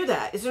even do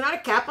that? Is there not a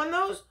cap on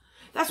those?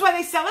 That's why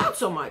they sell out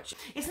so much.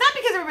 It's not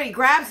because everybody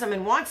grabs them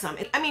and wants them.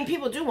 I mean,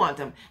 people do want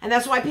them. And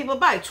that's why people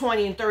buy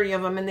 20 and 30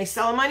 of them and they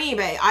sell them on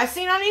eBay. I've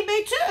seen on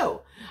eBay too.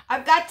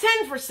 I've got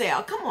 10 for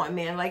sale. Come on,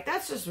 man. Like,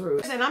 that's just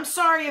rude. And I'm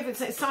sorry if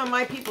it's some of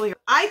my people here.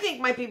 I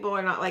think my people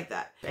are not like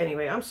that.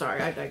 Anyway, I'm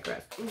sorry. I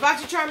digress.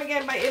 Boxycharm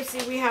again by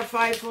Ipsy. We have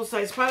 5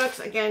 full-size products.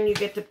 Again, you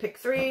get to pick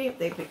 3.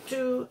 They pick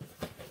 2.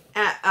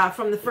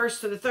 From the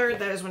 1st to the 3rd,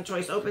 that is when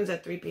choice opens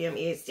at 3 p.m.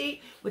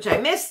 EST, which I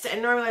missed.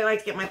 And normally I like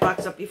to get my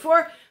box up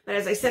before. But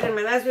as I said in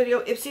my last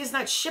video, Ipsy is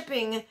not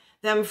shipping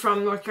them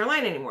from North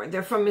Carolina anymore.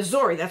 They're from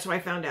Missouri. That's what I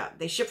found out.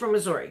 They ship from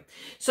Missouri.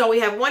 So we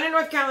have one in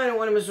North Carolina and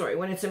one in Missouri.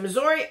 When it's in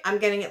Missouri, I'm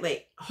getting it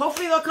late.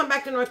 Hopefully they'll come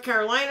back to North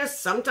Carolina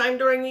sometime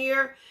during the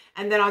year.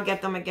 And then I'll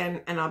get them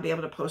again and I'll be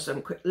able to post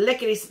them quick.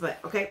 Lickety-split,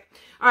 okay?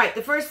 All right,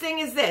 the first thing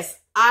is this.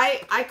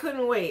 I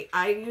couldn't wait.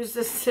 I used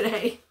this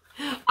today.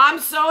 I'm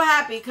so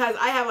happy because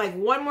I have like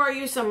one more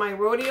use on my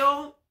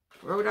Rhodial,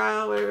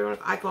 whatever you want,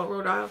 I call it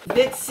Rhodial,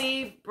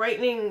 Bitsy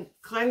Brightening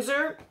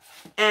Cleanser,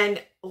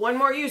 and one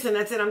more use and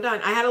that's it, I'm done.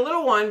 I had a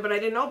little one, but I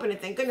didn't open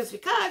it, thank goodness,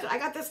 because I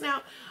got this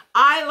now.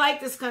 I like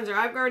this cleanser.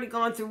 I've already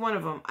gone through one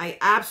of them. I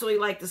absolutely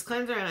like this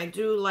cleanser, and I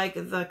do like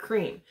the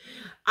cream.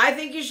 I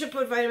think you should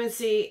put vitamin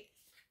C.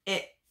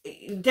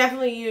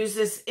 Definitely use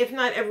this, if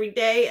not every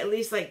day, at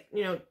least like,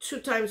 you know, 2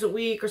 times a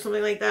week or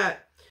something like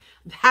that.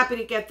 I'm happy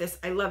to get this.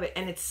 I love it.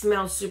 And it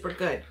smells super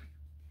good.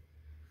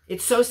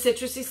 It's so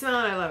citrusy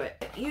smelling. I love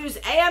it. Use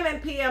AM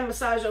and PM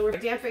massage over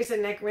damp face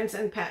and neck, rinse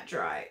and pat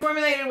dry.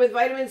 Formulated with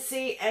vitamin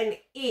C and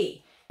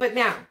E. But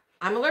now,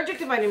 I'm allergic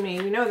to vitamin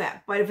E. We know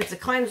that. But if it's a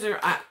cleanser,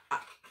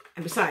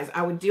 and besides,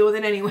 I would deal with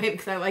it anyway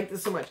because I like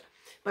this so much.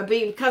 But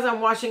because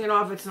I'm washing it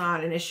off, it's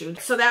not an issue.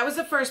 So that was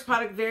the first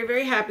product. Very,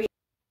 very happy.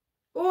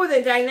 Oh,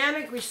 the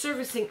dynamic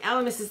resurfacing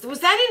elements. Was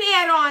that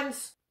in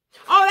add-ons?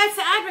 Oh, that's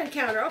the advent friend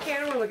counter. Okay, I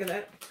don't want to look at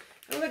that.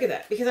 I don't look at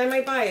that because I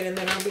might buy it and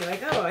then I'll be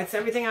like, oh, it's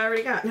everything I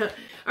already got. All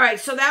right,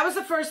 so that was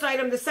the first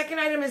item. The second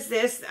item is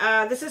this.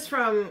 This is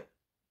from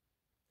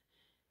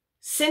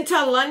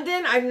Cinta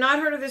London. I've not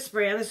heard of this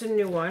brand. This is a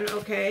new one.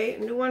 Okay,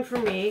 new one for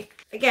me.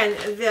 Again,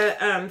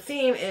 the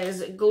theme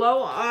is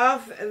glow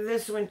off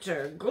this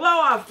winter. Glow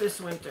off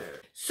this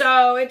winter.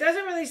 So it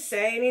doesn't really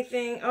say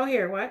anything. Oh,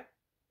 here, what?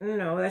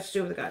 No, that's to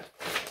do with the God.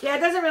 Yeah, it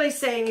doesn't really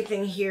say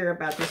anything here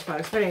about these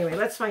products. But anyway,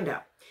 let's find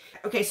out.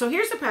 Okay, so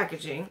here's the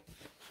packaging.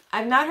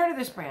 I've not heard of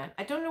this brand.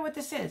 I don't know what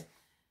this is.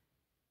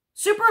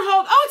 Super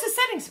Hold. Oh, it's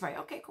a setting spray.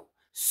 Okay, cool.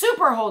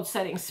 Super Hold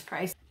setting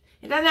spray.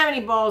 It doesn't have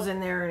any balls in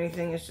there or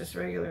anything. It's just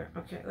regular.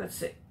 Okay, let's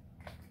see.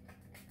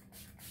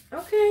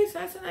 Okay, so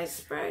that's a nice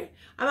spray.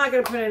 I'm not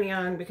going to put any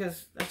on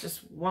because that's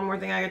just one more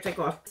thing I got to take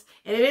off.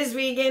 And it is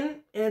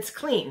vegan and it's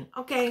clean.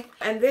 Okay.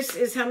 And this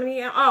is how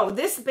many? Oh,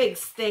 this big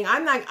thing.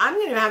 I'm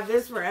going to have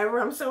this forever.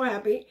 I'm so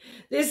happy.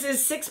 This is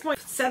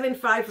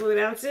 6.75 fluid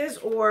ounces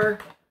or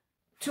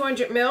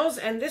 200 mils.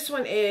 And this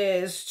one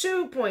is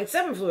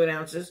 2.7 fluid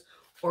ounces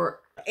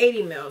or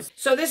 80 mils.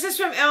 So this is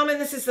from Elman.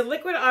 This is the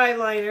liquid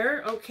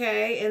eyeliner,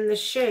 okay, in the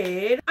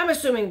shade, I'm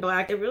assuming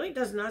black. It really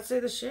does not say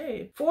the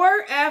shade.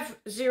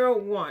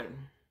 4F01.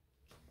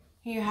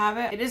 Here you have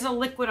it. It is a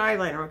liquid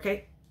eyeliner,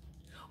 okay?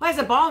 Why is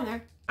a ball in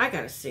there? I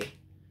gotta see.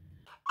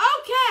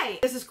 Okay,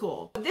 this is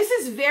cool. This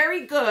is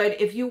very good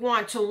if you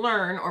want to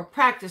learn or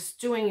practice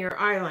doing your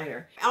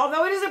eyeliner.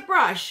 Although it is a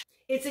brush,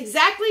 it's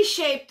exactly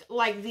shaped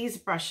like these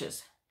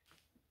brushes,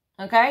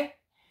 okay?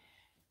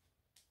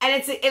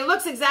 And it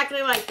looks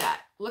exactly like that.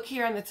 Look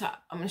here on the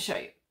top. I'm going to show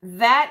you.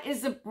 That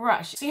is the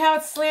brush. See how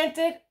it's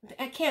slanted?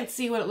 I can't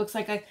see what it looks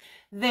like.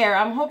 There.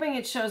 I'm hoping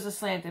it shows the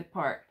slanted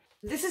part.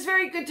 This is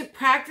very good to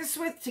practice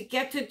with to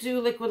get to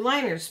do liquid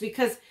liners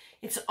because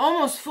it's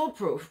almost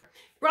foolproof.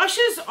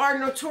 Brushes are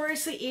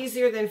notoriously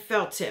easier than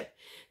felt tip.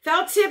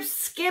 Felt tips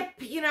skip,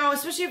 you know,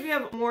 especially if you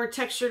have more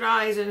textured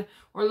eyes or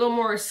a little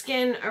more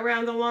skin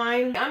around the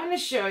line. I'm going to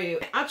show you.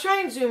 I'll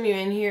try and zoom you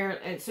in here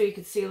so you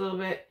can see a little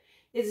bit.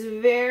 It's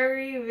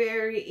very,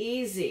 very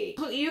easy.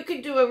 You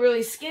could do a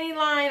really skinny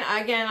line.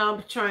 Again,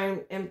 I'll try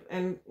and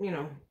you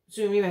know,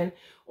 zoom you in.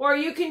 Or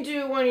you can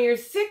do one of your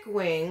thick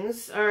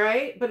wings, all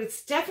right? But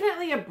it's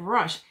definitely a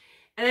brush.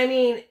 And I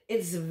mean,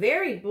 it's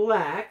very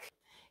black.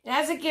 It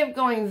has a give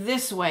going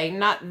this way,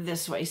 not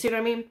this way. See what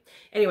I mean?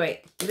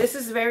 Anyway, this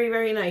is very,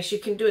 very nice. You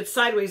can do it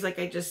sideways like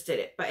I just did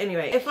it. But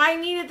anyway, if I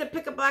needed to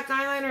pick a black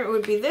eyeliner, it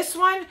would be this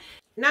one.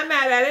 Not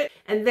mad at it.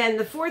 And then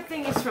the fourth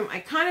thing is from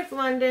Iconic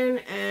London.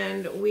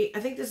 And I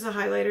think this is a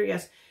highlighter.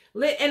 Yes.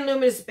 Lit and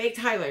Luminous Baked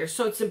Highlighter.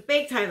 So it's a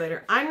baked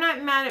highlighter. I'm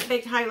not mad at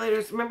baked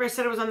highlighters. Remember I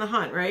said I was on the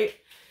hunt, right?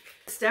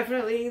 It's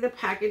definitely the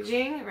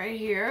packaging right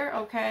here.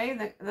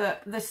 Okay.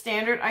 The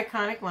standard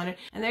Iconic London.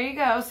 And there you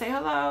go. Say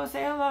hello.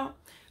 Say hello.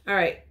 All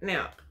right.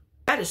 Now,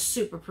 that is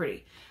super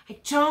pretty.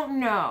 I don't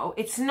know.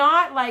 It's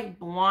not like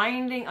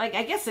blinding. Like,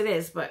 I guess it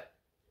is, but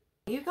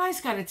you guys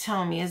got to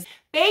tell me, is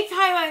baked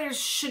highlighters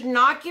should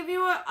not give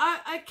you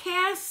a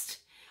cast?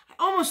 I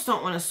almost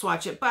don't want to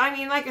swatch it. But I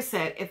mean, like I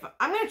said, if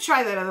I'm going to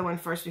try that other one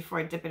first before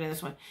I dip it in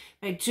this one.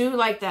 But I do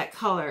like that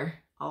color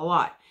a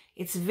lot.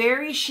 It's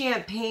very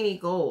champagne-y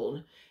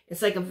gold.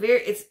 It's like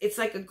it's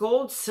like a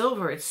gold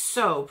silver. It's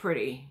so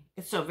pretty.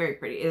 It's so very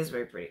pretty. It is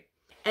very pretty.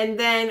 And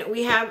then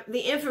we have the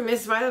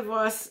infamous Violet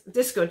Voss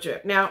Disco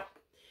Drip. Now,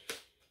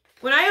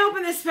 when I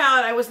opened this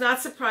palette, I was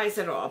not surprised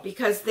at all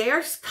because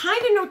they're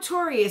kind of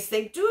notorious.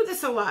 They do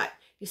this a lot.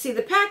 You see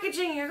the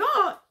packaging, you go,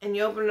 oh, and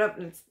you open it up,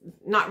 and it's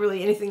not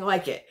really anything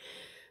like it.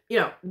 You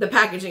know, the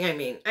packaging, I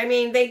mean. I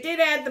mean, they did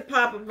add the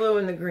pop of blue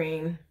and the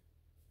green.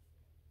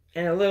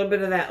 And a little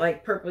bit of that,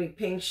 like, purpley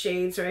pink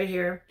shades right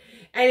here.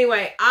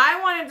 Anyway,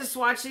 I wanted to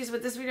swatch these,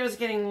 but this video is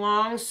getting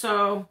long,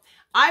 so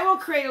I will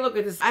create a look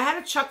at this. I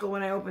had a chuckle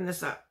when I opened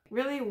this up.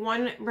 Really?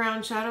 One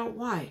brown shadow?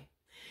 Why?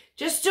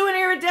 Just do an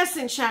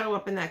iridescent shadow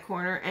up in that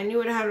corner and you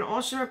would have had an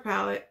all shimmer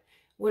palette.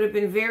 Would have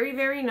been very,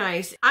 very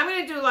nice. I'm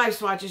going to do live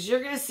swatches.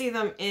 You're going to see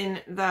them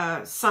in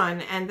the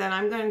sun and then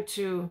I'm going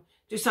to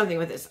do something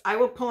with this. I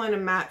will pull in a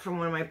matte from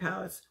one of my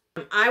palettes.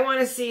 I want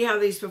to see how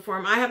these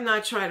perform. I have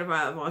not tried a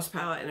Violet Voss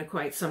palette in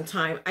quite some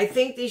time. I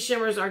think these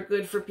shimmers are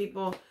good for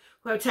people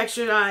who have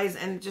textured eyes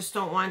and just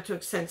don't want to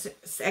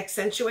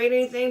accentuate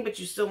anything, but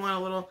you still want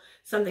a little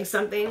something,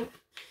 something.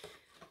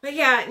 But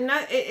yeah,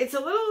 it's a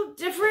little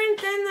different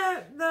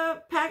than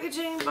the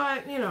packaging,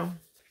 but you know,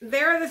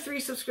 there are the 3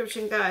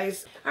 subscription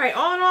guys. All right,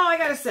 all in all, I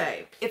gotta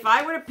say, if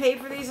I were to pay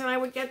for these and I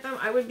would get them,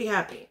 I would be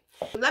happy.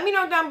 Let me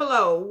know down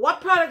below,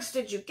 what products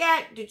did you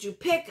get? Did you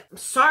pick? I'm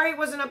sorry it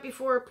wasn't up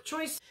before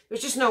choice.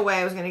 There's just no way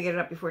I was gonna get it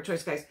up before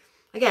choice, guys.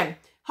 Again,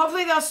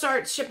 hopefully they'll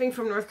start shipping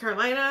from North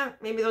Carolina.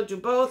 Maybe they'll do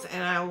both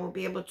and I will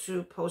be able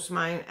to post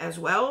mine as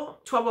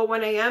well.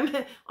 12:01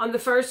 a.m. on the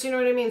 1st, you know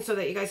what I mean? So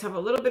that you guys have a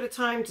little bit of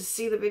time to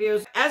see the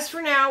videos. As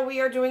for now,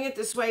 we are doing it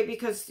this way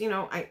because, you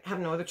know, I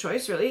have no other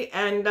choice really.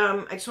 And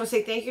I just want to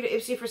say thank you to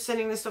Ipsy for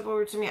sending this stuff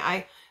over to me.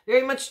 I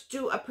very much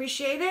do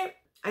appreciate it.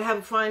 I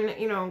have fun,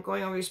 you know,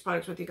 going over these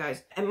products with you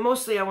guys. And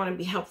mostly I want to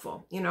be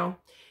helpful, you know.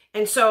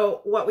 And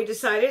so what we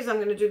decided is I'm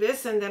going to do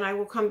this, and then I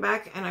will come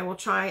back and I will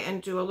try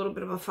and do a little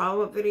bit of a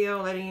follow-up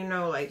video letting you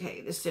know, like,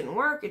 hey, this didn't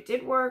work. It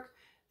did work.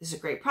 This is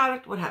a great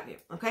product, what have you.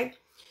 Okay.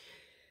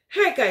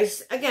 All right,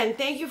 guys. Again,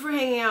 thank you for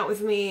hanging out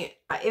with me.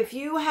 If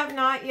you have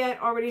not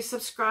yet already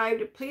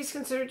subscribed, please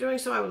consider doing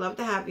so. I would love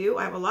to have you.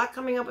 I have a lot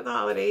coming up with the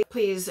holidays.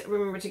 Please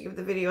remember to give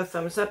the video a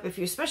thumbs up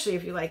especially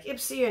if you like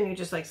Ipsy and you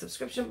just like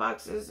subscription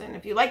boxes. And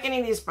if you like any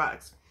of these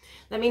products,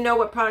 let me know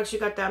what products you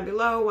got down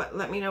below.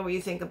 Let me know what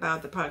you think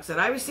about the products that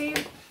I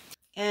received.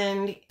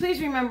 And please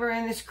remember,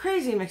 in this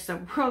crazy mixed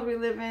up world we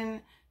live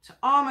in, to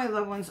all my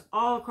loved ones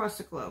all across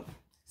the globe,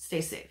 stay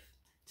safe.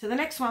 To the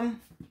next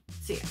one.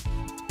 See ya.